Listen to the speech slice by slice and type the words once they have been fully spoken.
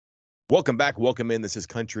Welcome back. Welcome in. This is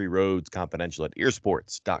Country Roads Confidential at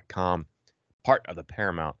earsports.com, part of the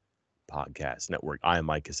Paramount Podcast Network. I am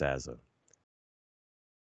Mike Casazza.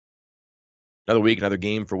 Another week, another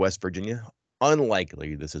game for West Virginia.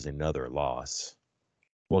 Unlikely this is another loss.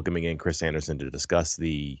 Welcoming in Chris Anderson to discuss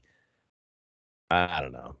the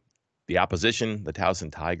opposition, the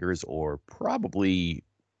Towson Tigers, or probably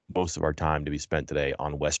most of our time to be spent today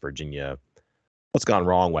on West Virginia. What's gone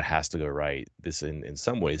wrong? What has to go right? This, in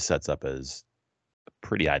some ways, sets up as a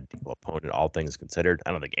pretty ideal opponent, all things considered.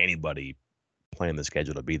 I don't think anybody planned the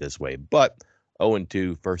schedule to be this way, but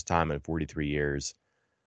 0-2, first time in 43 years.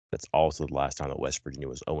 That's also the last time that West Virginia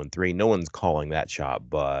was 0-3. No one's calling that shot,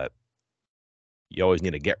 but you always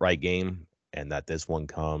need a get-right game, and that this one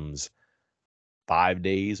comes 5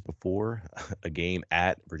 days before a game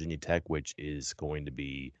at Virginia Tech, which is going to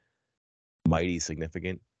be mighty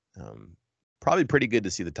significant. Probably pretty good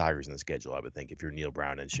to see the Tigers in the schedule, I would think, if you're Neil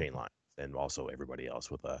Brown and Shane Lyons, and also everybody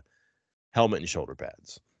else with a helmet and shoulder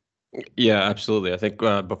pads. Yeah, absolutely. I think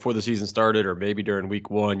before the season started, or maybe during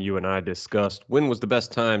week one, you and I discussed when was the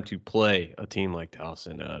best time to play a team like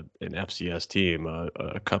Towson, an FCS team, a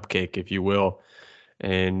cupcake, if you will.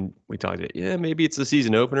 And we talked, maybe it's the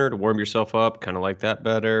season opener to warm yourself up, kind of like that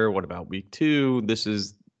better. What about week two?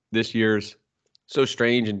 This year's so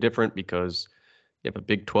strange and different because you have a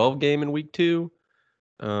Big 12 game in week two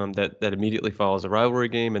that immediately follows a rivalry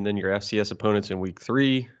game, and then your FCS opponents in week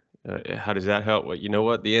three. How does that help? Well, you know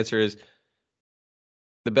what? The answer is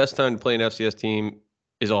the best time to play an FCS team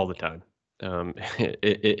is all the time.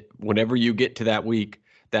 Whenever you get to that week,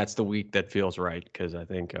 that's the week that feels right, because I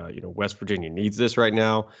think West Virginia needs this right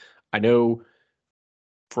now. I know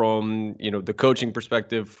from the coaching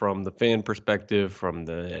perspective, from the fan perspective, from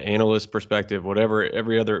the analyst perspective, whatever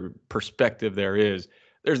every other perspective there is,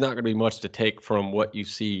 there's not going to be much to take from what you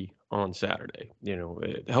see on Saturday.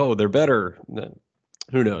 They're better.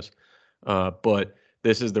 Who knows? But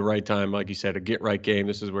this is the right time, like you said, a get-right game.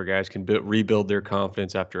 This is where guys can rebuild their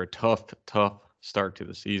confidence after a tough start to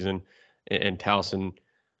the season. And Towson,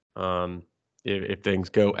 if things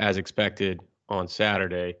go as expected on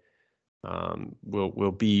Saturday,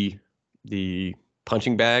 will be the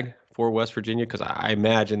punching bag for West Virginia, because I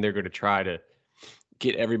imagine they're going to try to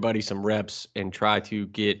get everybody some reps and try to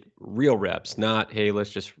get real reps, not, hey,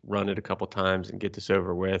 let's just run it a couple times and get this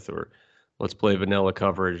over with, or let's play vanilla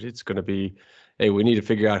coverage. It's going to be, hey, we need to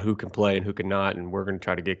figure out who can play and who can not, and we're going to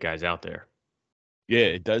try to get guys out there. Yeah,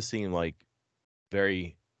 it does seem like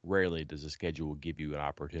very rarely does the schedule give you an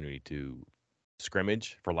opportunity to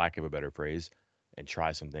scrimmage, for lack of a better phrase, and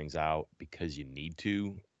try some things out because you need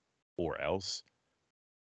to, or else.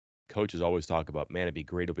 Coaches always talk about, man, it'd be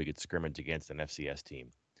great if we could scrimmage against an FCS team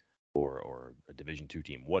or a Division II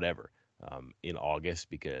team, whatever, in August,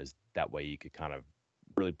 because that way you could kind of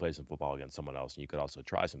really play some football against someone else, and you could also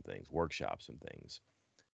try some things, workshop some things.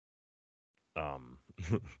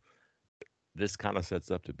 This kind of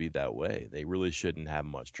sets up to be that way. They really shouldn't have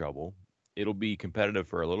much trouble. It'll be competitive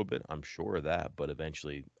for a little bit, I'm sure of that, but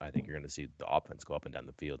eventually I think you're going to see the offense go up and down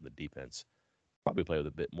the field, and the defense probably play with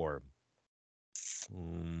a bit more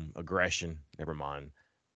aggression, never mind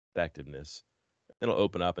effectiveness. It'll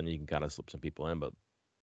open up and you can kind of slip some people in, but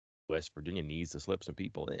West Virginia needs to slip some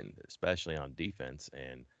people in, especially on defense,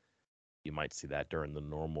 and you might see that during the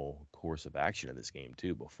normal course of action of this game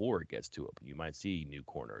too, before it gets to it. You might see new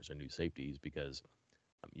corners or new safeties because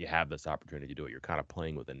you have this opportunity to do it. You're kind of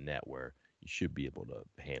playing with a net where you should be able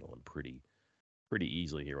to handle them pretty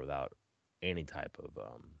easily here without any type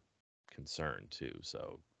of concern too.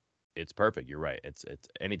 So it's perfect. You're right. It's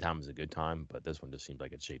any time is a good time, but this one just seems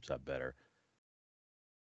like it shapes up better.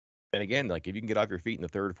 And again, like if you can get off your feet in the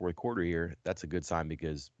third or fourth quarter here, that's a good sign,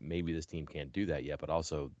 because maybe this team can't do that yet, but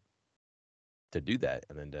also to do that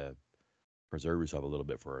and then to preserve yourself a little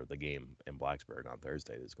bit for the game in Blacksburg on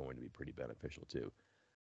Thursday is going to be pretty beneficial too.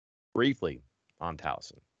 Briefly on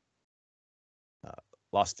Towson.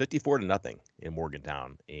 Lost 54-0 in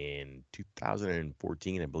Morgantown in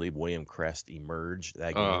 2014. I believe William Crest emerged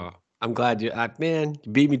that game. I'm glad you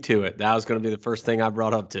beat me to it. That was going to be the first thing I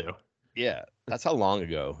brought up too. Yeah, that's how long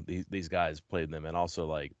ago these guys played them, and also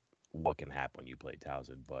like what can happen when you play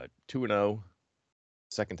Towson. But 2-0,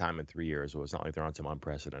 second time in 3 years. So it's not like they're on some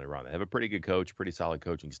unprecedented run. They have a pretty good coach, pretty solid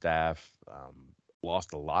coaching staff.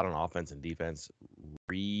 Lost a lot on offense and defense,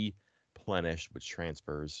 replenished with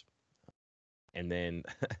transfers. And then,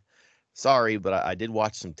 sorry, but I did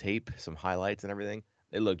watch some tape, some highlights and everything.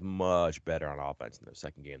 They looked much better on offense in their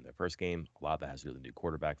second game. Their first game, a lot of that has to do with the new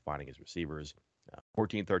quarterback finding his receivers.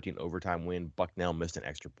 14-13 overtime win. Bucknell missed an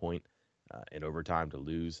extra point in overtime to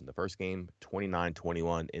lose in the first game.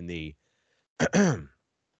 29-21 in the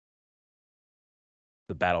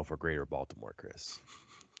the battle for Greater Baltimore, Chris.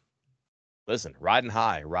 Listen, riding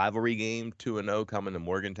high, rivalry game, 2-0 coming to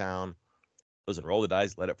Morgantown. Listen, roll the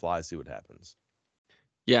dice, let it fly, see what happens.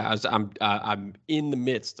 Yeah, I'm in the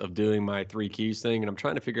midst of doing my three keys thing, and I'm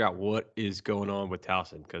trying to figure out what is going on with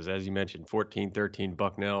Towson because, as you mentioned, 14-13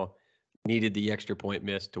 Bucknell needed the extra point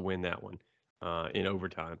miss to win that one in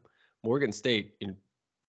overtime. Morgan State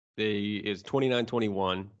is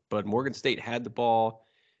 29-21, but Morgan State had the ball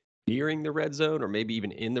nearing the red zone or maybe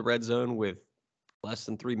even in the red zone with less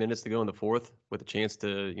than 3 minutes to go in the fourth with a chance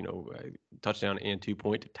to, touchdown and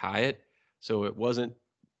 2-point to tie it. So it wasn't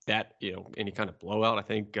that, any kind of blowout. I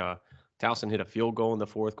think Towson hit a field goal in the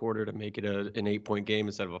fourth quarter to make it an 8-point game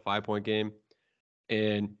instead of a 5-point game.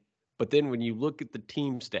 But then when you look at the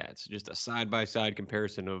team stats, just a side-by-side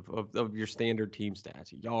comparison of your standard team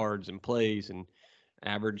stats, yards and plays and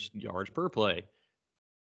average yards per play,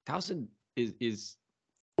 Towson is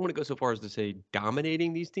I want to go so far as to say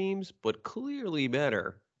dominating these teams, but clearly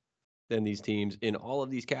better than these teams in all of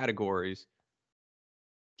these categories.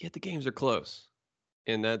 Yet the games are close,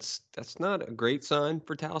 and that's not a great sign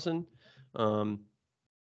for Towson.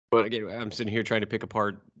 But again, I'm sitting here trying to pick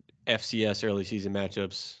apart FCS early season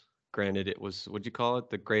matchups. Granted, it was what'd you call it?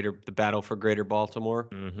 The battle for Greater Baltimore.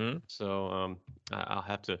 Mm-hmm. So I'll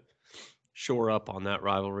have to shore up on that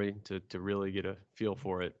rivalry to really get a feel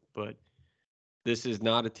for it. But this is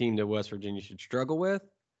not a team that West Virginia should struggle with.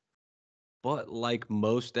 But like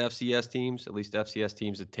most FCS teams, at least FCS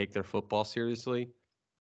teams that take their football seriously,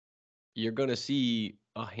 you're going to see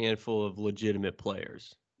a handful of legitimate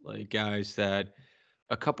players, like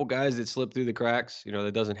a couple guys that slip through the cracks.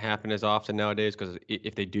 That doesn't happen as often nowadays because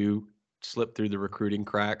if they do slip through the recruiting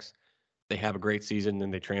cracks, they have a great season, then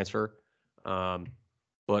they transfer.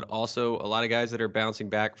 But also a lot of guys that are bouncing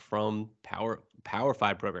back from Power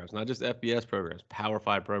 5 programs, not just FBS programs, Power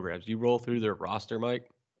 5 programs. You roll through their roster, Mike.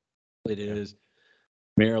 It is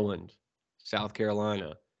Maryland, South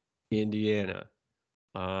Carolina, Indiana.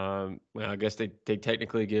 Well, I guess they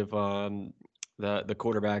technically give the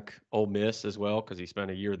quarterback Ole Miss as well because he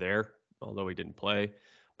spent a year there, although he didn't play.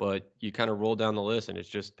 But you kind of roll down the list, and it's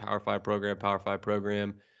just Power 5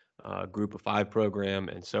 program, Group of 5 program,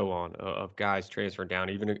 and so on of guys transferring down,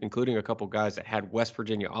 even including a couple guys that had West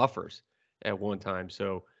Virginia offers at one time.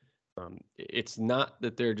 So it's not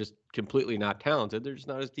that they're just completely not talented. They're just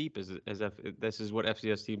not as deep this is what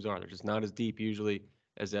FCS teams are. They're just not as deep usually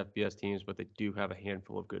as FBS teams, but they do have a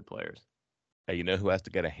handful of good players. Hey, you know who has to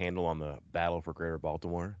get a handle on the battle for Greater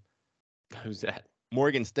Baltimore? Who's that?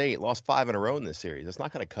 Morgan State lost 5 in a row in this series. That's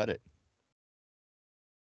not going to cut it.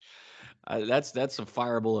 That's a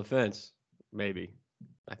fireable offense, maybe.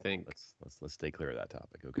 I think. Let's stay clear of that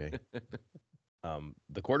topic, okay?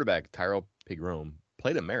 The quarterback Tyrell Pigrome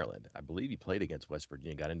played in Maryland. I believe he played against West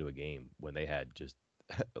Virginia. Got into a game when they had just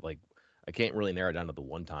like I can't really narrow it down to the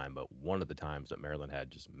one time, but one of the times that Maryland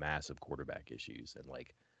had just massive quarterback issues and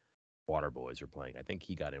like water boys were playing. I think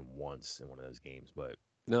he got in once in one of those games, but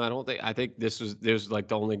no, I don't think. I think there's like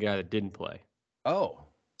the only guy that didn't play. Oh,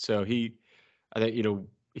 so I think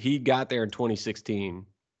he got there in 2016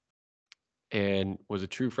 and was a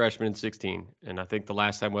true freshman in 16. And I think the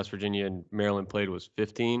last time West Virginia and Maryland played was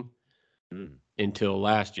 15 until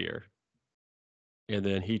last year. And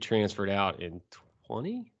then he transferred out in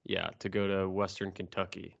 20, to go to Western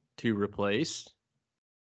Kentucky to replace.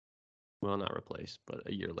 Well, not replace, but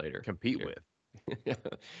a year later. compete with.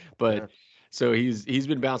 But so he's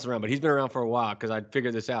been bouncing around, but he's been around for a while because I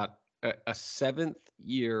figured this out. A 7th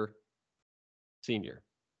year senior.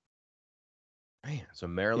 Man, so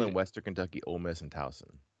Maryland, Western Kentucky, Ole Miss, and Towson.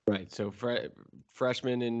 Right. So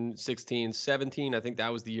freshman in 16, 17, I think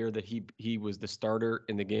that was the year that he was the starter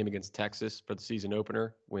in the game against Texas for the season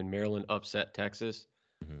opener when Maryland upset Texas,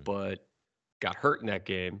 but got hurt in that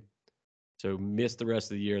game. So missed the rest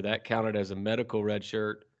of the year. That counted as a medical red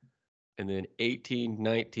shirt. And then 18,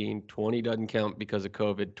 19, 20 doesn't count because of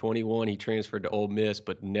COVID. 21, he transferred to Ole Miss,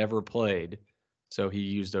 but never played. So he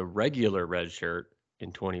used a regular red shirt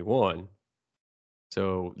in 21.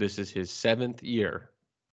 So this is his 7th year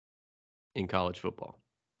in college football.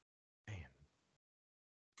 Man,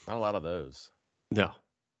 not a lot of those. No.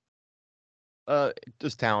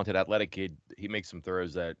 Just talented, athletic kid. He makes some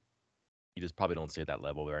throws that you just probably don't see at that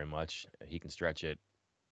level very much. He can stretch it.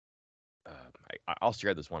 I'll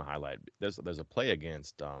share this one highlight. There's a play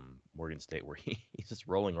against Morgan State where he's just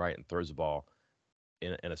rolling right and throws the ball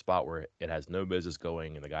in a spot where it has no business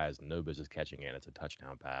going and the guy has no business catching it. It's a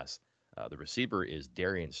touchdown pass. The receiver is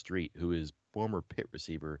Darian Street, who is former Pitt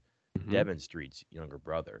receiver Devin Street's younger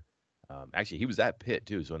brother. Actually, he was at Pitt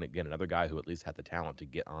too. So again, another guy who at least had the talent to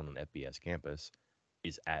get on an FBS campus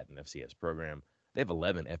is at an FCS program. They have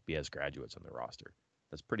 11 FBS graduates on their roster.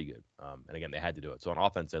 That's pretty good. And again, they had to do it. So on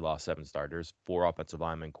offense, they lost 7 starters, 4 offensive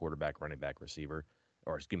linemen, quarterback, running back, receiver,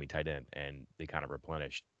 or excuse me, tight end, and they kind of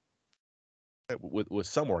replenished with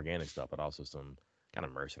some organic stuff, but also some kind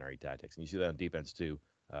of mercenary tactics. And you see that on defense too.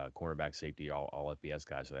 Cornerback, safety, all FBS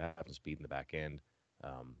guys, so they have some speed in the back end.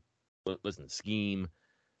 Listen, scheme,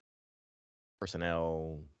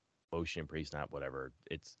 personnel, motion, pre-snap, whatever.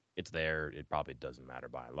 It's there. It probably doesn't matter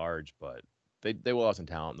by and large, but they will have some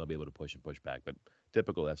talent. And they'll be able to push and push back. But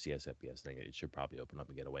typical FCS FBS thing, it should probably open up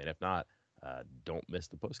and get away. And if not, don't miss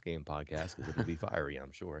the post game podcast because it'll be fiery,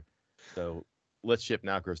 I'm sure. So let's shift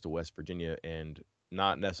now, Chris, to West Virginia, and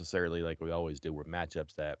not necessarily like we always do, with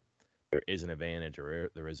matchups that there is an advantage or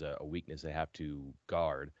there is a weakness they have to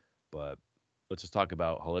guard. But let's just talk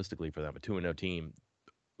about holistically for them, a 2-0 team.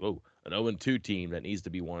 Oh, an 0-2 team that needs to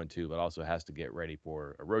be 1-2, but also has to get ready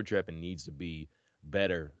for a road trip and needs to be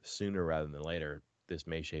better sooner rather than later. This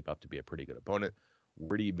may shape up to be a pretty good opponent.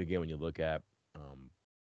 Where do you begin when you look at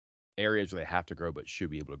areas where they have to grow but should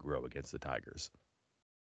be able to grow against the Tigers?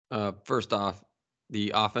 First off,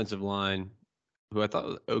 the offensive line, who I thought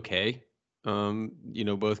was okay,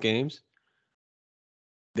 both games,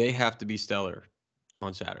 they have to be stellar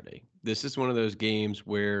on Saturday. This is one of those games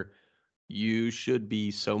where you should be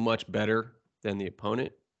so much better than the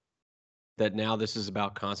opponent that now this is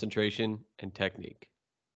about concentration and technique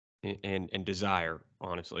and desire,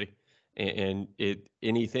 honestly. And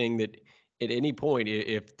anything that at any point,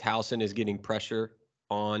 if Towson is getting pressure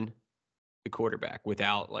on the quarterback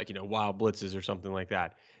without wild blitzes or something like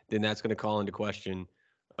that, then that's going to call into question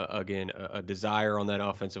again a desire on that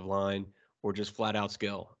offensive line or just flat out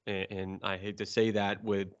skill. And I hate to say that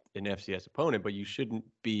with an FCS opponent, but you shouldn't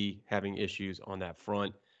be having issues on that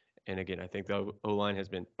front. And again, I think the O-line has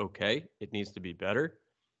been okay. It needs to be better.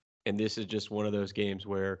 And this is just one of those games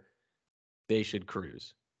where they should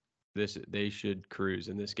cruise. They should cruise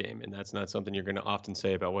in this game, and that's not something you're going to often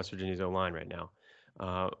say about West Virginia's O-line right now.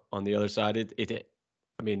 On the other side,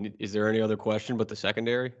 I mean, is there any other question but the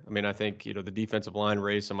secondary? I mean, I think the defensive line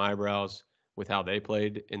raised some eyebrows with how they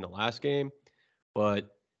played in the last game,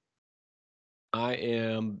 but I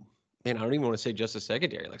don't even want to say just the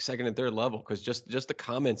secondary, like second and third level, because just the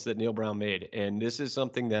comments that Neal Brown made, and this is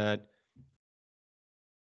something that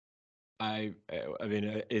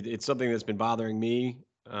it's something that's been bothering me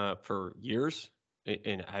for years,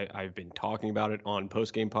 and I've been talking about it on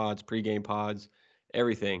post-game pods, pre-game pods,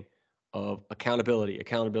 everything of accountability.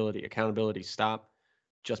 Stop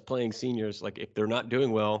just playing seniors. Like, if they're not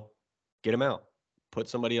doing well, get them out, put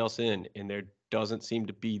somebody else in. And there doesn't seem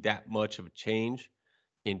to be that much of a change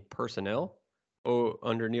in personnel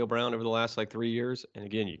under Neal Brown over the last 3 years. And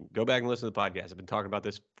again, you can go back and listen to the podcast. I've been talking about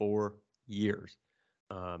this for years.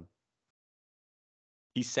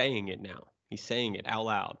 He's saying it now. He's saying it out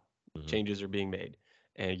loud. Mm-hmm. Changes are being made,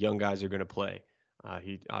 and young guys are going to play.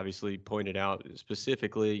 He obviously pointed out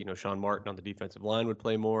specifically, Sean Martin on the defensive line would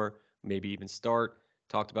play more, maybe even start.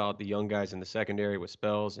 Talked about the young guys in the secondary with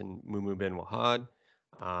Spells and Mumu Ben Wahad.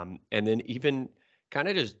 And then even kind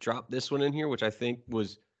of just dropped this one in here, which I think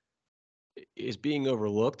is being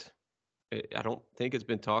overlooked. I don't think it's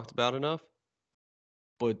been talked about enough,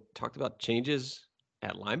 but talked about changes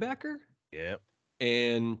at linebacker. Yep.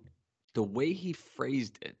 And the way he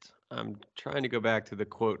phrased it, I'm trying to go back to the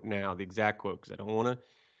quote now, the exact quote, because I don't want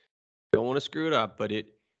to screw it up, but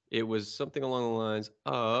it was something along the lines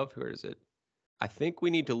of, where is it? I think we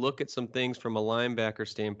need to look at some things from a linebacker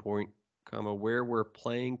standpoint, where we're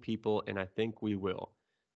playing people, and I think we will.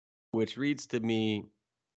 Which reads to me,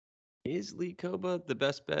 is Lee Koba the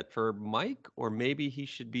best bet for Mike, or maybe he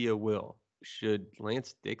should be a Will? Should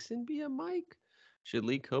Lance Dixon be a Mike? Should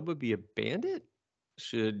Lee Koba be a Bandit?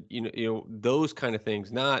 Should those kind of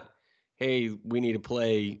things, not, hey, we need to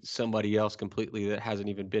play somebody else completely that hasn't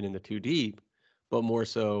even been in the 2 deep, but more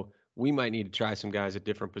so, we might need to try some guys at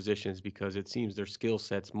different positions because it seems their skill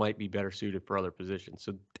sets might be better suited for other positions.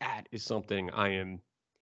 So that is something I am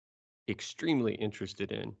extremely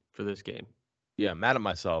interested in for this game. Yeah, I'm mad at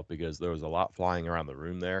myself because there was a lot flying around the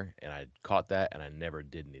room there, and I caught that, and I never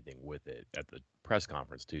did anything with it at the press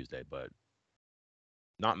conference Tuesday. But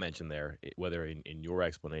not mentioned there, whether in your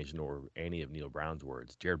explanation or any of Neal Brown's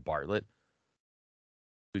words, Jared Bartlett,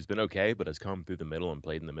 who's been okay, but has come through the middle and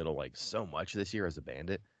played in the middle so much this year as a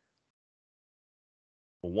Bandit.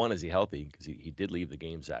 Well, one, is he healthy? Because he did leave the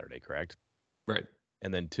game Saturday, correct? Right.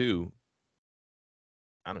 And then two,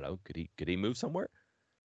 I don't know, could he move somewhere?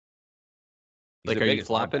 He's are you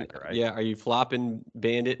flopping? Right? Yeah, are you flopping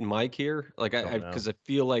Bandit and Mike here? Because I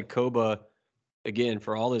feel like Koba, again,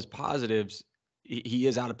 for all his positives, he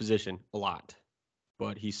is out of position a lot.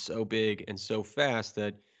 but he's so big and so fast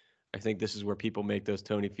that I think this is where people make those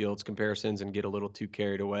Tony Fields comparisons and get a little too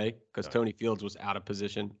carried away because Tony Fields was out of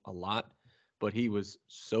position a lot, but he was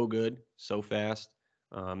so good, so fast,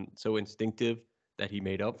 so instinctive that he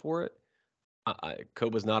made up for it.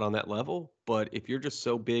 Koba's not on that level, but if you're just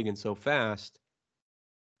so big and so fast,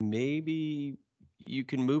 maybe you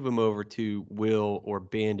can move him over to Will or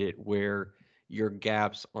Bandit where your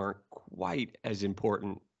gaps aren't quite as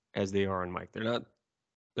important as they are on Mike. They're not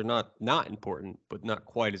important, but not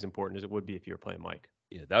quite as important as it would be if you were playing Mike.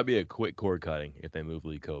 Yeah, that would be a quick cord cutting if they move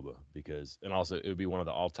Lee Koba because, and also it would be one of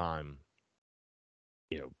the all time,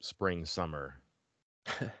 spring summer.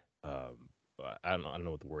 um, I don't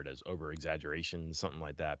know what the word is, over exaggeration, something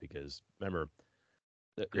like that. Because remember,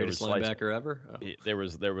 there was Greatest linebacker ever. Oh.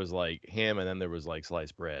 There was like him, and then there was like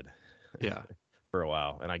sliced bread. Yeah. For a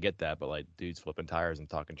while, and I get that, but like dudes flipping tires and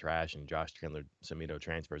talking trash, and Josh Chandler Samito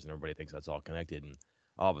transfers, and everybody thinks that's all connected, and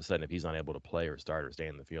all of a sudden, if he's not able to play or start or stay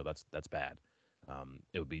in the field, that's bad.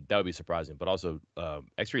 That would be surprising, but also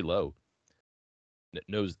X3 Lowe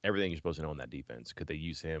knows everything you're supposed to know in that defense. Could they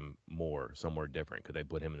use him more somewhere different? Could they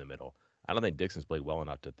put him in the middle? I don't think Dixon's played well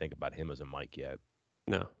enough to think about him as a Mike yet.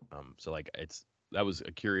 No. So like that was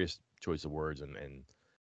a curious choice of words, and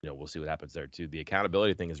we'll see what happens there too. The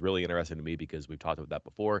accountability thing is really interesting to me because we've talked about that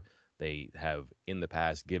before. They have in the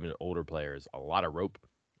past given older players a lot of rope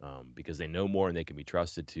because they know more and they can be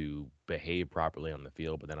trusted to behave properly on the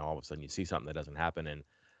field. But then all of a sudden you see something that doesn't happen, and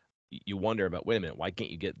you wonder about, wait a minute, why can't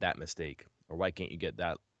you get that mistake, or why can't you get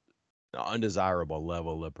that undesirable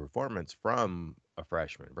level of performance from a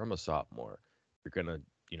freshman, from a sophomore? You're gonna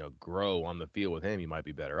grow on the field with him. You might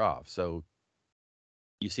be better off. So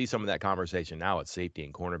you see some of that conversation now at safety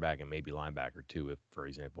and cornerback and maybe linebacker too. If, for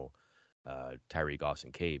example, Tyreek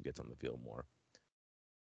Austin-Cave gets on the field more,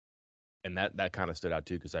 and that kind of stood out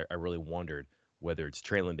too because I really wondered whether it's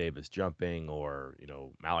Traylon Davis jumping or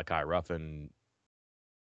Malachi Ruffin.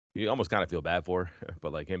 You almost kind of feel bad for,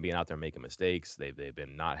 but like him being out there making mistakes. They've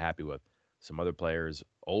been not happy with some other players,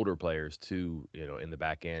 older players too. In the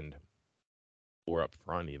back end or up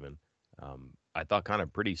front even. I thought kind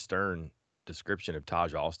of pretty stern description of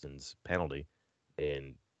Taj Austin's penalty.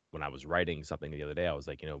 And when I was writing something the other day, I was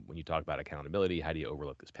like, when you talk about accountability, how do you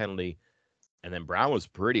overlook this penalty? And then Brown was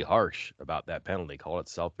pretty harsh about that penalty, called it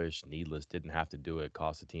selfish, needless, didn't have to do it,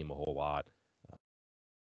 cost the team a whole lot.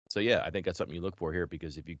 So yeah, I think that's something you look for here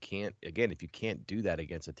because if you can't do that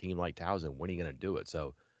against a team like Towson, when are you going to do it?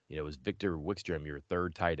 So, is Victor Wickstrom your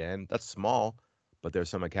third tight end? That's small, but there's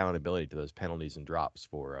some accountability to those penalties and drops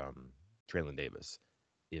for Traylon Davis.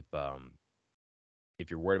 If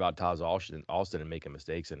you're worried about Taz Austin and making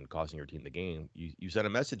mistakes and costing your team the game, you send a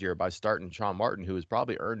message here by starting Sean Martin, who has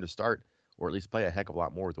probably earned a start or at least play a heck of a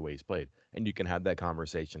lot more with the way he's played. And you can have that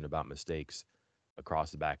conversation about mistakes across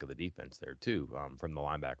the back of the defense there too, from the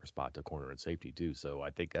linebacker spot to corner and safety too. So I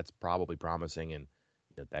think that's probably promising, and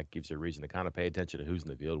that gives you a reason to kind of pay attention to who's in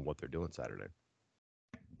the field and what they're doing Saturday.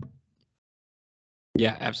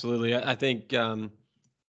 Yeah, absolutely. I think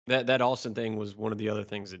that Austin thing was one of the other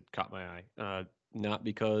things that caught my eye. Not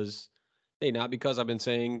because I've been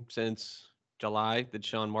saying since July that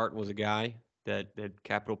Sean Martin was a guy that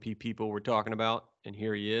capital P people were talking about, and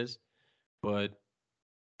here he is. But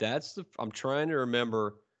I'm trying to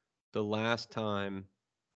remember the last time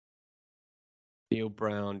Neil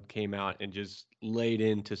Brown came out and just laid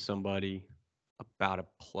into somebody about a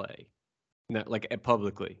play, not like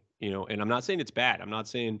publicly, And I'm not saying it's bad. I'm not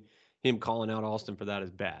saying him calling out Austin for that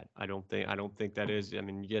is bad. I don't think that is. I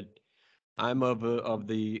mean, I'm of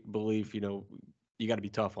the belief, you got to be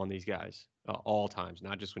tough on these guys all times,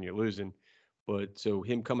 not just when you're losing. But so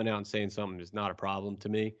him coming out and saying something is not a problem to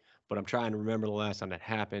me. But I'm trying to remember the last time that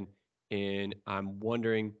happened, and I'm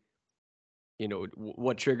wondering,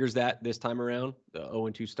 what triggers that this time around? The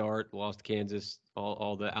 0-2 start, lost to Kansas,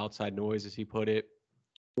 all the outside noise, as he put it,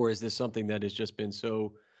 or is this something that has just been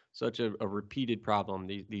such a repeated problem?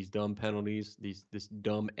 These dumb penalties, this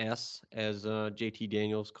dumb S, as JT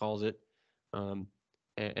Daniels calls it.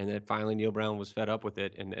 And then finally Neil Brown was fed up with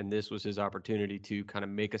it, and this was his opportunity to kind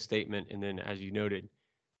of make a statement. And then, as you noted,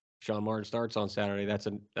 Sean Martin starts on Saturday. That's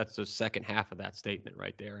the second half of that statement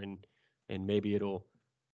right there, and maybe it'll,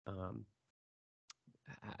 I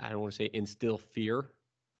don't want to say instill fear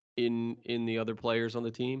in the other players on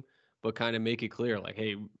the team, but kind of make it clear, like,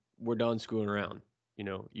 hey, we're done screwing around.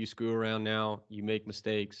 You screw around now, you make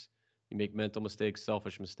mistakes, you make mental mistakes,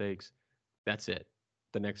 selfish mistakes. That's it.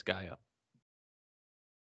 The next guy up.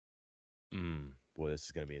 Boy, this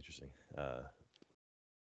is going to be interesting.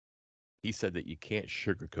 He said that you can't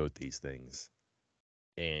sugarcoat these things.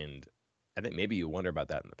 And I think maybe you wonder about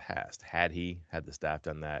that in the past. Had he had the staff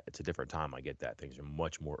done that, it's a different time. I get that things are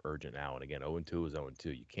much more urgent now. And again, 0-2 is 0-2.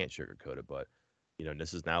 You can't sugarcoat it, but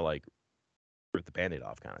this is now like rip the band-aid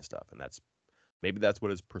off kind of stuff, and that's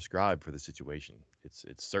what is prescribed for the situation. It's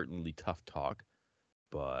certainly tough talk,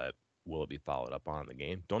 but will it be followed up on in the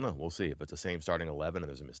game? Don't know. We'll see. If it's the same starting 11 and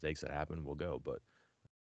there's mistakes that happen, we'll go. But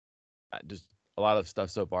just a lot of stuff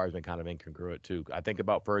so far has been kind of incongruent too. I think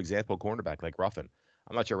about, for example, cornerback like Ruffin.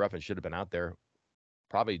 I'm not sure Ruffin should have been out there.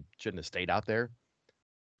 Probably shouldn't have stayed out there.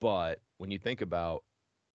 But when you think about,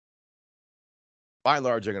 by and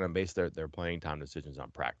large, they're going to base their playing time decisions on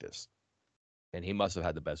practice. And he must have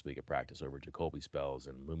had the best week of practice over Jacoby Spells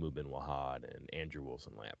and Mumu Bin Wahad and Andrew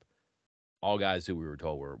Wilson Lamp. All guys who we were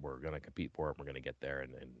told were going to compete for it. We're going to get there,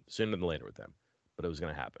 and sooner than later with them. But it was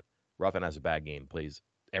going to happen. Ruffin has a bad game, plays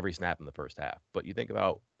every snap in the first half. But you think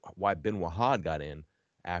about why Bin Wahad got in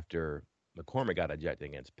after McCormick got ejected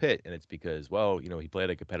against Pitt, and it's because, well, he played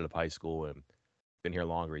at a competitive high school and been here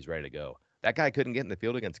longer. He's ready to go. That guy couldn't get in the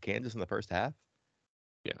field against Kansas in the first half.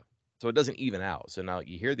 Yeah. So it doesn't even out. So now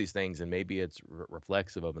you hear these things, and maybe it's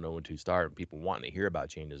reflexive of an 0-2 start and people wanting to hear about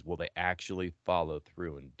changes. Will they actually follow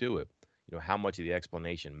through and do it? How much of the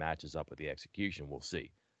explanation matches up with the execution, we'll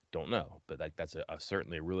see. Don't know, but that's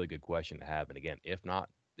certainly a really good question to have. And again, if not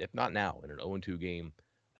now, in an 0-2 game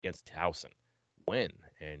against Towson, when?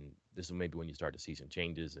 And this is maybe when you start to see some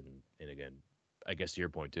changes. And again, I guess to your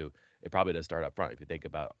point too, it probably does start up front. If you think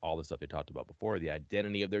about all the stuff they talked about before, the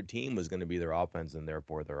identity of their team was going to be their offense and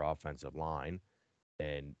therefore their offensive line.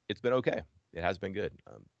 And it's been okay. It has been good.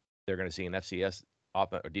 They're going to see an FCS or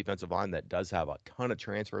defensive line that does have a ton of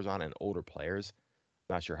transfers on and older players.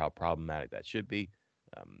 Not sure how problematic that should be.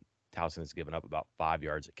 Towson has given up about 5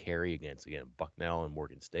 yards a carry against, again, Bucknell and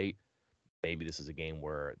Morgan State. Maybe this is a game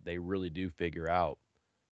where they really do figure out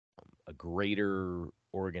a greater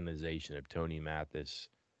organization of Tony Mathis,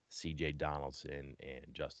 C.J. Donaldson, and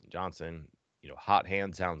Justin Johnson. Hot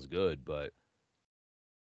hand sounds good, but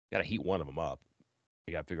got to heat one of them up.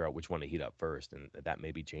 You got to figure out which one to heat up first, and that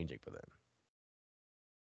may be changing for them.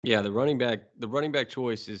 Yeah, the running back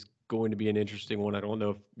choice is going to be an interesting one. I don't know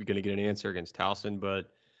if you're going to get an answer against Towson,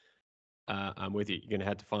 but I'm with you. You're going to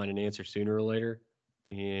have to find an answer sooner or later,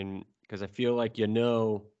 and because I feel like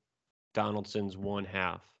Donaldson's one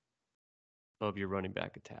half of your running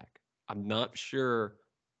back attack. I'm not sure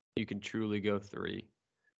you can truly go three.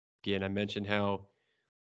 Again, I mentioned how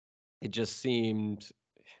it just seemed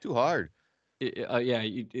too hard. Yeah,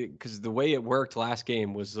 because the way it worked last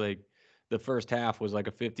game was like the first half was like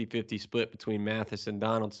a 50-50 split between Mathis and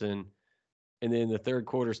Donaldson. And then the third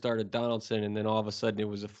quarter started Donaldson, and then all of a sudden it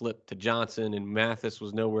was a flip to Johnson, and Mathis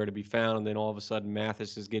was nowhere to be found. And then all of a sudden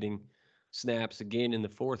Mathis is getting snaps again in the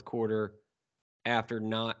fourth quarter after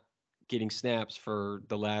not getting snaps for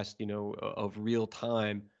the last, of real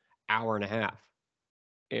time hour and a half.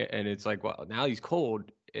 And it's like, well, now he's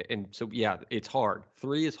cold. And so, yeah, it's hard.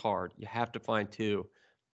 Three is hard. You have to find two.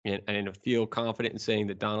 And feel confident in saying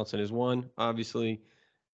that Donaldson is one, obviously.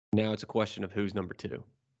 Now it's a question of who's number two.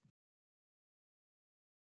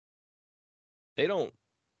 They don't.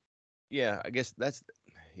 Yeah, I guess that's.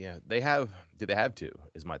 Yeah, they have. Do they have two?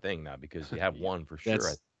 Is my thing now, because you have one for sure.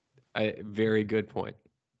 That's a very good point.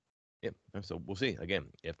 Yeah, so we'll see. Again,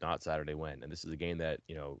 if not Saturday, when? And this is a game that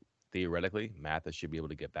theoretically Mathis should be able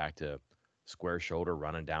to get back to square shoulder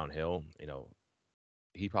running downhill.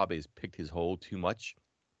 He probably has picked his hole too much.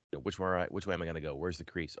 Which way am I going to go? Where's the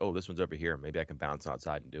crease? Oh, this one's over here. Maybe I can bounce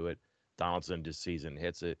outside and do it. Donaldson just sees it and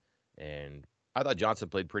hits it. And I thought Johnson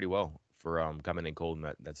played pretty well for coming in cold in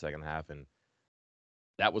that second half. And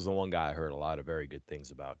that was the one guy I heard a lot of very good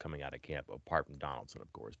things about coming out of camp, apart from Donaldson,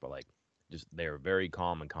 of course. But just they're very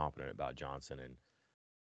calm and confident about Johnson, and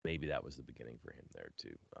maybe that was the beginning for him there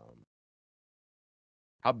too.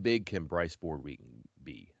 How big can Bryce Ford Wheaton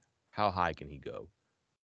be? How high can he go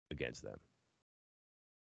against them?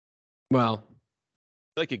 Well, I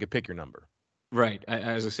feel like you could pick your number. Right.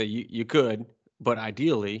 As I say, you could, but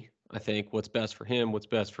ideally, I think what's best for him, what's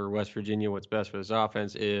best for West Virginia, what's best for this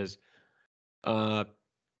offense is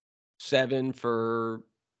 7 for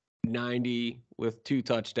 90 with 2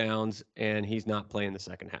 touchdowns, and he's not playing the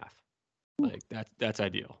second half. Like that's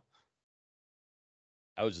ideal.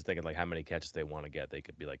 I was just thinking how many catches they want to get. They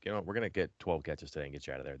could be like, we're gonna get 12 catches today and get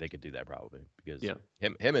you out of there. They could do that probably because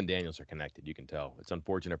him and Daniels are connected. You can tell. It's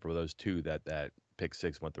unfortunate for those two that pick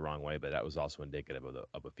six went the wrong way, but that was also indicative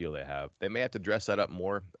of a feel they have. They may have to dress that up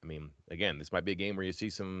more. I mean, again, this might be a game where you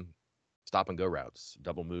see some stop and go routes,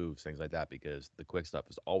 double moves, things like that, because the quick stuff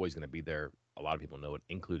is always going to be there. A lot of people know it,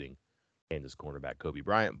 including Kansas cornerback Kobe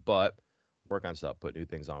Bryant. But work on stuff, put new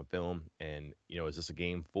things on film, and is this a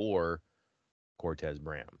game for Cortez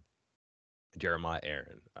Bram, Jeremiah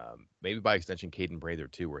Aaron, maybe by extension Caden Prather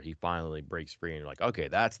too, where he finally breaks free and you're like, okay,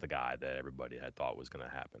 that's the guy that everybody had thought was going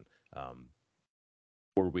to happen.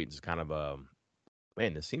 Ford Wheaton's kind of a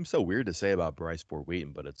man. This seems so weird to say about Bryce Ford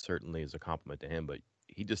Wheaton, but it certainly is a compliment to him. But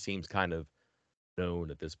he just seems kind of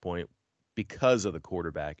known at this point because of the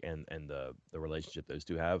quarterback and the relationship those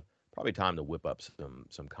two have. Probably time to whip up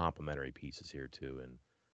some complementary pieces here too. And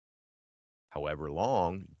however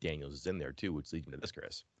long Daniels is in there too, which leads me to this,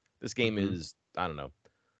 Chris. This game is, I don't know,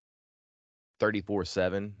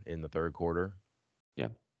 34-7 in the third quarter. Yeah.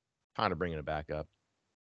 Kind of bringing it back up.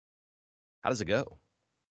 How does it go?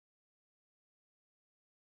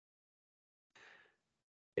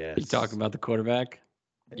 Yes. You talking about the quarterback?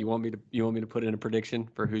 You want me to put in a prediction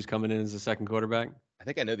for who's coming in as the second quarterback? I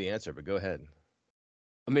think I know the answer, but go ahead.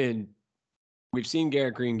 I mean, we've seen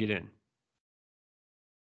Garrett Green get in,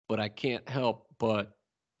 but I can't help but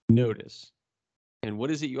notice. And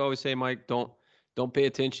what is it you always say, Mike? Don't pay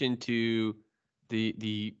attention to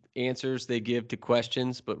the answers they give to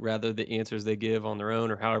questions, but rather the answers they give on their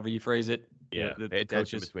own, or however you phrase it. Yeah, pay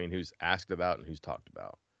attention between who's asked about and who's talked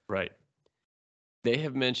about. Right. They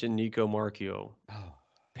have mentioned Nico Marchio. Oh.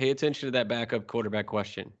 Pay attention to that backup quarterback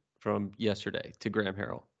question from yesterday to Graham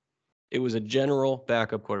Harrell. It was a general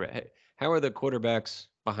backup quarterback. Hey, how are the quarterbacks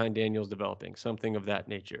behind Daniels developing? Something of that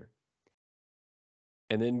nature.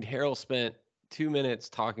 And then Harrell spent 2 minutes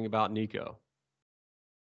talking about Nico.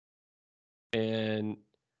 And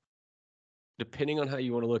depending on how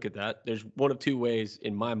you want to look at that, there's one of two ways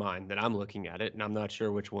in my mind that I'm looking at it, and I'm not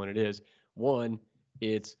sure which one it is. One,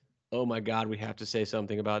 it's, oh my God, we have to say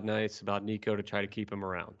something about Nico to try to keep him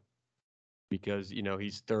around. Because, you know,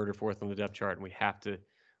 he's third or fourth on the depth chart, and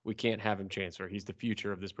we can't have him transfer. He's the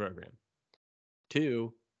future of this program.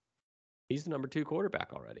 Two, he's the number 2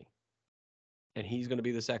 quarterback already. And he's going to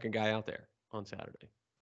be the second guy out there on Saturday.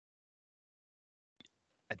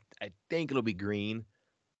 I think it'll be Green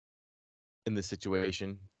in this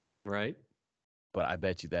situation. Right. But I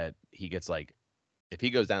bet you that he gets if he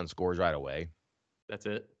goes down and scores right away. That's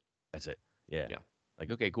it. That's it. Yeah.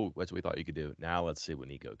 Like, okay, cool. That's what we thought you could do. Now let's see what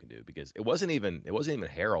Nico can do, because it wasn't even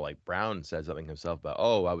Harrell. Like, Brown said something himself about,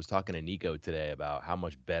 oh, I was talking to Nico today about how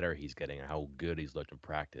much better he's getting and how good he's looked in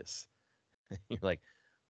practice. You're like,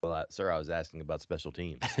 well, sir, I was asking about special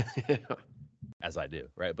teams. As I do,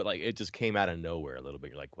 right? But it just came out of nowhere a little bit.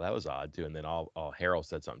 You're like, well, that was odd too. And then all Harrell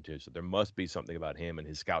said something too. So there must be something about him and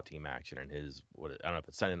his scout team action and his I don't know if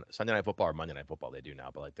it's Sunday Night Football or Monday Night Football they do now,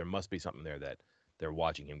 but there must be something there that they're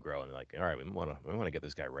watching him grow and they're like, all right, we want to get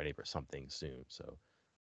this guy ready for something soon. So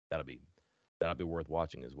that'll be worth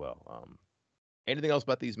watching as well. Anything else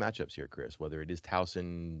about these matchups here, Chris? Whether it is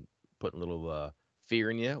Towson putting a little fear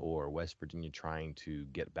in you or West Virginia trying to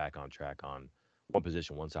get back on track on one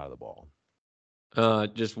position, one side of the ball.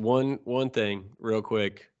 Just one thing real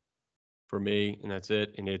quick for me, and that's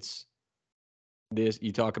it. And it's this,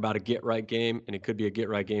 you talk about a get right game, and it could be a get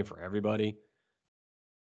right game for everybody.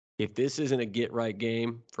 If this isn't a get right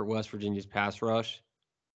game for West Virginia's pass rush,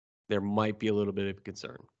 there might be a little bit of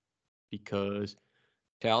concern, because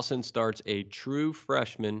Towson starts a true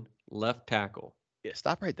freshman left tackle. Yeah,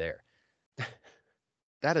 stop right there.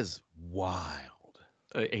 That is wild.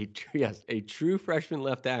 A true freshman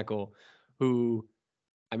left tackle who,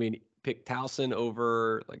 picked Towson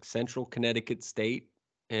over Central Connecticut State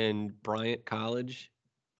and Bryant College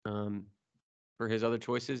for his other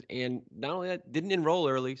choices. And not only that, didn't enroll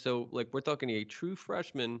early. So we're talking a true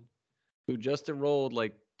freshman who just enrolled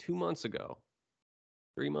 2 months ago,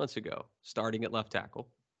 3 months ago, starting at left tackle.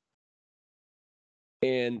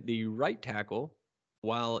 And the right tackle,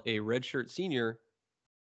 while a redshirt senior,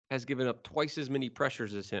 has given up twice as many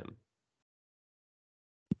pressures as him.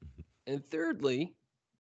 And thirdly,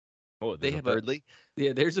 they have thirdly?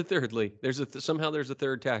 There's a thirdly. Somehow there's a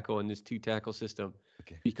third tackle in this 2-tackle system.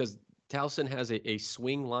 Okay. Because Towson has a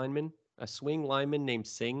swing lineman named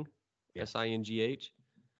Singh, S-I-N-G-H,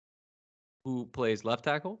 who plays left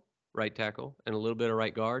tackle, right tackle, and a little bit of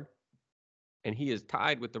right guard. And he is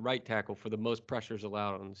tied with the right tackle for the most pressures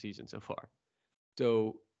allowed on the season so far.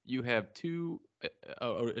 So you have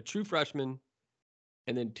a true freshman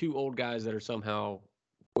and then 2 old guys that are somehow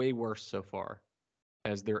way worse so far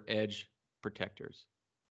as their edge protectors.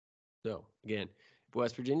 So, again, if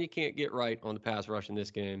West Virginia can't get right on the pass rush in this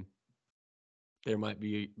game, there might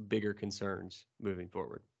be bigger concerns moving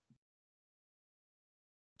forward.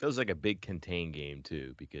 Feels like a big contained game,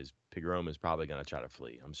 too, because Pigrome is probably going to try to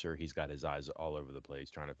flee. I'm sure he's got his eyes all over the place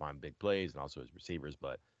trying to find big plays and also his receivers,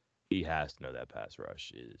 but he has to know that pass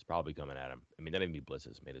rush is probably coming at him. That may be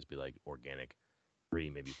blitzes. May just be organic 3,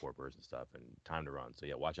 maybe 4 person stuff and time to run. So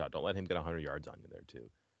yeah, watch out. Don't let him get 100 yards on you there too.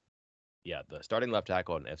 Yeah, the starting left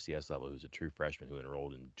tackle at an FCS level, who's a true freshman who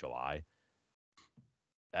enrolled in July.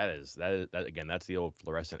 That again. That's the old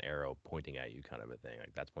fluorescent arrow pointing at you kind of a thing.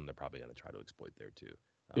 Like that's one they're probably going to try to exploit there too.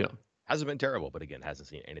 Yeah. Hasn't been terrible, but again, hasn't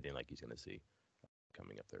seen anything like he's going to see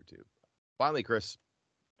coming up there too. Finally, Chris,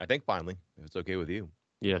 I think finally, if it's okay with you,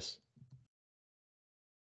 Yes.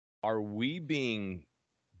 are we being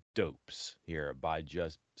dopes here by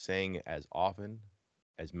just saying as often,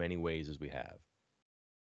 as many ways as we have,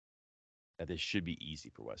 that this should be easy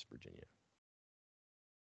for West Virginia?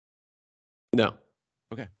 No.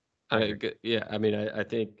 Okay. Yeah. I mean, I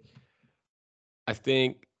think I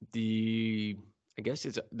guess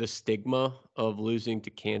it's the stigma of losing to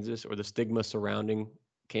Kansas, or the stigma surrounding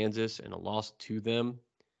Kansas and a loss to them,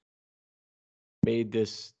 made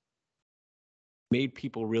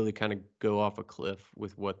people really kind of go off a cliff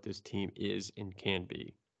with what this team is and can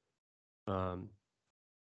be.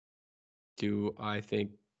 Do I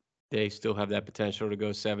think they still have that potential to go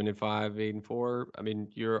 7-5, 8-4? I mean,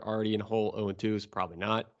 you're already in hole 0-2. Is probably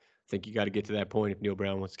not. I think you got to get to that point if Neil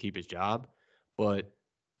Brown wants to keep his job. But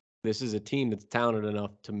this is a team that's talented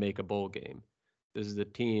enough to make a bowl game. This is a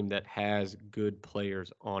team that has good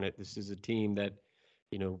players on it. This is a team that,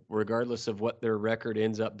 regardless of what their record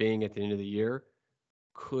ends up being at the end of the year,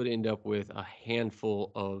 could end up with a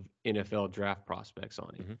handful of NFL draft prospects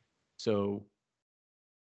on it. Mm-hmm. So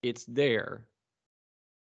it's there.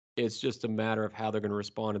 It's just a matter of how they're going to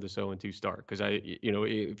respond to this 0-2 start. Because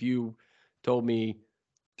if you told me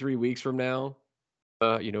 3 weeks from now,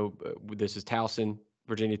 this is Towson,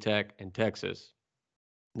 Virginia Tech, and Texas,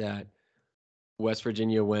 that West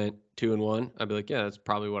Virginia went 2-1, I'd be like, yeah, that's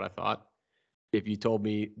probably what I thought. If you told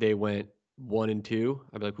me they went 1-2,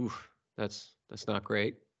 I'd be like, oof, that's not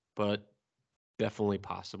great, but definitely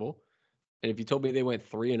possible. And if you told me they went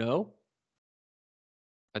 3-0,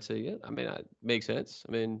 I'd say, yeah, I mean, it makes sense.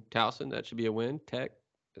 I mean, Towson, that should be a win. Tech,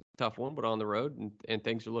 tough one, but on the road, and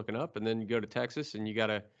things are looking up. And then you go to Texas, and you got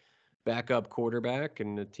a backup quarterback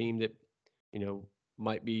and a team that,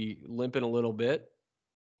 might be limping a little bit,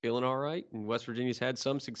 feeling all right. And West Virginia's had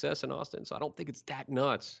some success in Austin, so I don't think it's that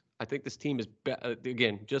nuts. I think this team is,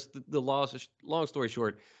 again, just the loss. Long story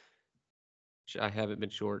short, I haven't been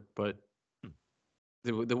short, but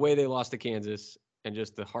the way they lost to Kansas and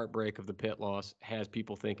just the heartbreak of the Pitt loss has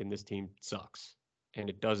people thinking this team sucks, and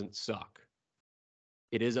it doesn't suck.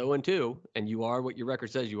 It is 0-2, and you are what your record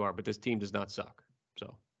says you are, but this team does not suck.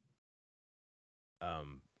 So,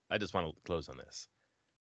 I just want to close on this.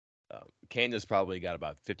 Kansas probably got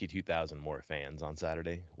about 52,000 more fans on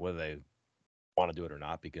Saturday, whether they want to do it or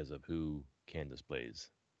not, because of who Kansas plays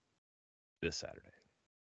this Saturday.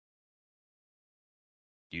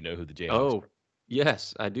 Do you know who the Jayhawks are?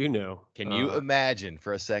 Yes, I do know. Can you imagine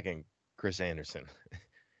for a second, Chris Anderson,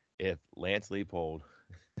 if Lance Leipold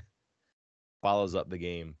follows up the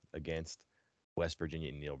game against West Virginia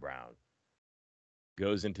and Neil Brown,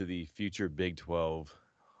 goes into the future Big 12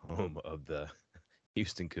 home of the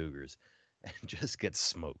Houston Cougars, and just gets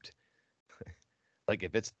smoked? Like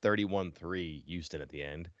if it's 31-3 Houston at the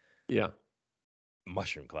end, yeah,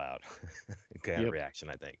 mushroom cloud kind of reaction,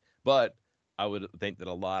 I think. But I would think that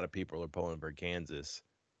a lot of people are pulling for Kansas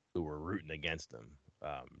who were rooting against them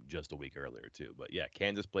just a week earlier too. But yeah,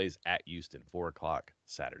 Kansas plays at Houston, 4:00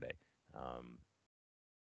 Saturday.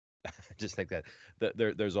 I just think that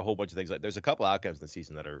there's a whole bunch of things. Like there's a couple outcomes in the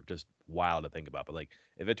season that are just wild to think about. But like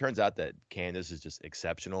if it turns out that Kansas is just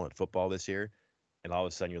exceptional at football this year, and all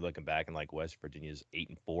of a sudden you're looking back and like West Virginia's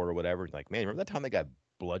 8-4 or whatever, like man, remember that time they got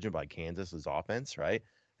bludgeoned by Kansas's offense, right?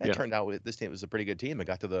 It turned out this team was a pretty good team. It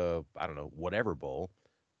got to the whatever bowl,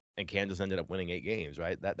 and Kansas ended up winning 8 games,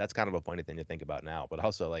 right? That's kind of a funny thing to think about now. But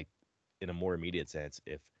also like in a more immediate sense,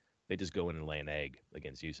 if they just go in and lay an egg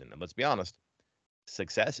against Houston, and let's be honest,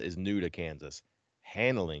 success is new to Kansas.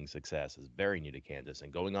 Handling success is very new to Kansas,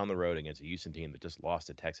 and going on the road against a Houston team that just lost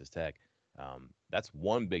to Texas Tech, that's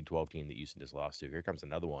one Big 12 team that Houston just lost to. Here comes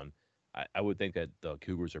another one. I would think that the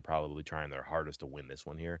Cougars are probably trying their hardest to win this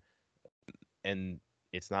one here, and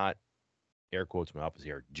it's not, air quotes my office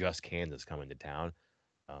here, just Kansas coming to town.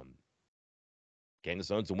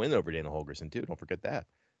 Kansas owns the win over Dana Holgorsen too. Don't forget that.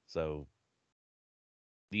 So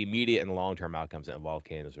the immediate and long-term outcomes that involve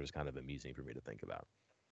Kansas are just kind of amusing for me to think about.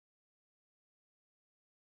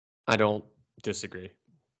 I don't disagree.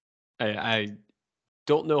 I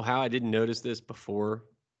don't know how I didn't notice this before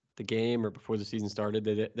the game or before the season started,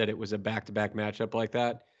 that it was a back-to-back matchup like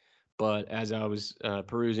that. But as I was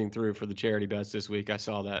perusing through for the charity bets this week, I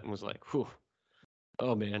saw that and was like, whew,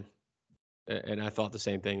 oh man. And I thought the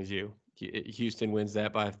same thing as you. Houston wins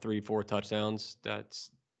that by 3-4 touchdowns,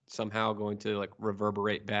 that's somehow going to like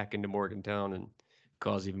reverberate back into Morgantown and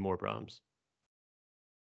cause even more problems.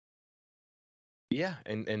 Yeah,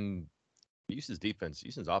 and Houston's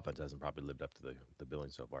offense hasn't probably lived up to the billing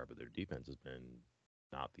so far, but their defense has been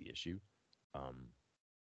not the issue. Have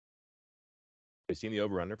you seen the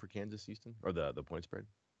over/under for Kansas Houston or the point spread?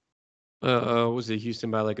 Was it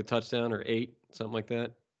Houston by like a touchdown or 8, something like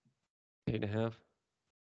that? 8.5?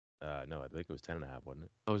 No, I think it was 10.5, wasn't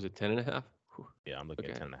it? Oh, was it 10.5? Yeah, I'm looking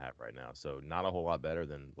Okay. at 10.5 right now. So not a whole lot better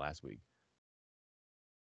than last week.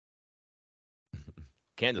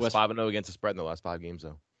 Kansas 5-0 against the spread in the last 5 games,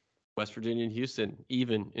 though. West Virginia and Houston,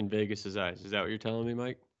 even in Vegas's eyes. Is that what you're telling me,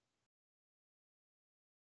 Mike?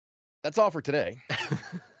 That's all for today.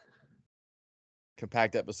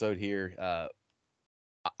 Compact episode here.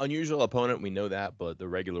 Unusual opponent, we know that, but the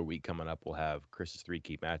regular week coming up, we'll have Chris's 3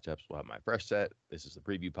 key matchups. We'll have my fresh set. This is the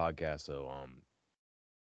preview podcast, so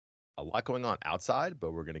a lot going on outside,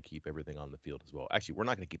 but we're going to keep everything on the field as well. Actually, we're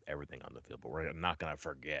not going to keep everything on the field, but we're not going to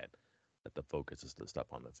forget that the focus is the stuff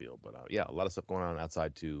on the field. But yeah, a lot of stuff going on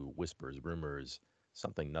outside too. Whispers, rumors,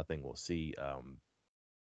 something, nothing. We'll see.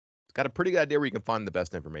 Got a pretty good idea where you can find the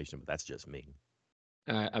best information, but that's just me.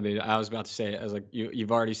 I mean, I was about to say, I was like,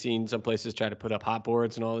 you've already seen some places try to put up hot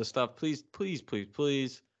boards and all this stuff. Please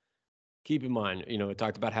keep in mind, it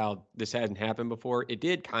talked about how this hasn't happened before. It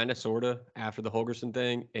did kind of, sort of, after the Holgorsen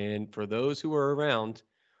thing. And for those who were around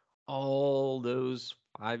all those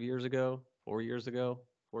 5 years ago, 4 years ago,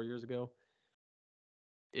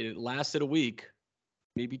 it lasted a week,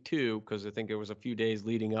 maybe 2, because I think there was a few days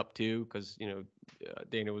leading up to, because,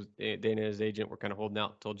 Dana and his agent were kind of holding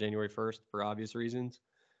out until January 1st for obvious reasons.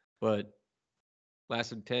 But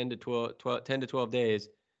lasted 10 to 12 days.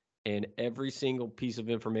 And every single piece of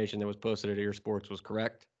information that was posted at Ear Sports was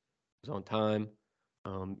correct. It was on time.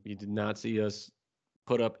 You did not see us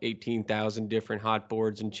put up 18,000 different hot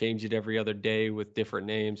boards and change it every other day with different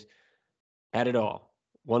names. Had it all.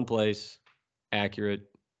 One place, accurate.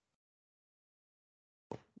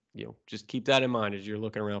 Just keep that in mind as you're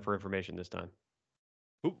looking around for information this time.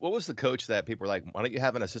 What was the coach that people were like, why don't you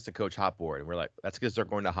have an assistant coach hot board? And we're like, that's because they're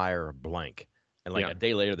going to hire blank. And like a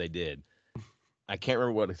day later they did. I can't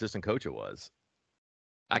remember what assistant coach it was.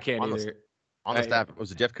 I can't either. On the staff,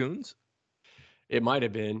 was it Jeff Coons? It might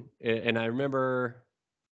have been. And I remember,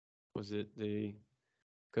 was it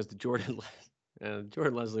because the Jordan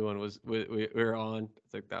Leslie one was, we were on. I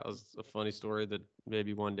think that was a funny story that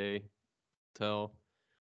maybe one day tell.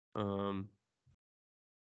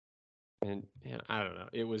 And yeah, I don't know.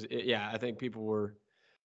 I think people were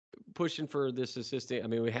pushing for this assistant. I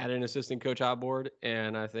mean, we had an assistant coach hot board,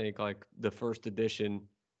 and I think like the first edition,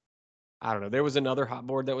 I don't know. There was another hot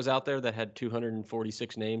board that was out there that had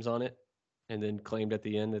 246 names on it, and then claimed at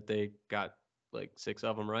the end that they got like 6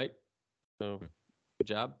 of them right. So good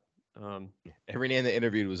job. Every name they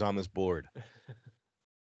interviewed was on this board.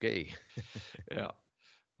 Okay. Yeah,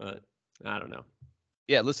 but I don't know.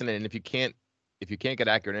 Yeah, listen, and if you can't get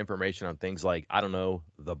accurate information on things like, I don't know,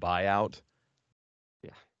 the buyout,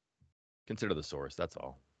 consider the source. That's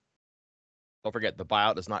all. Don't forget, the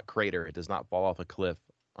buyout does not crater. It does not fall off a cliff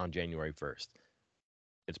on January 1st.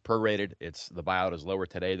 It's prorated. The buyout is lower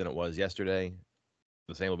today than it was yesterday.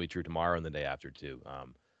 The same will be true tomorrow and the day after too.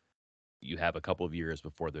 You have a couple of years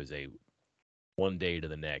before there's a one day to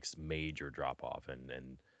the next major drop off,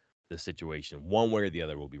 and the situation one way or the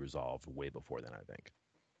other will be resolved way before then, I think.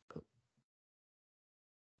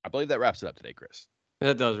 I believe that wraps it up today, Chris.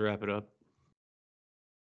 That does wrap it up.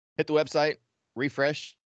 Hit the website,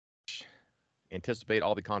 refresh, anticipate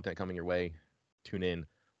all the content coming your way. Tune in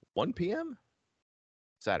 1 p.m.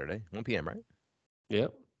 Saturday, 1 p.m., right?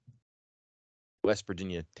 Yep. West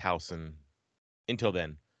Virginia, Towson. Until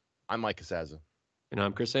then, I'm Mike Casazza. And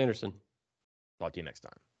I'm Chris Anderson. Talk to you next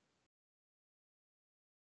time.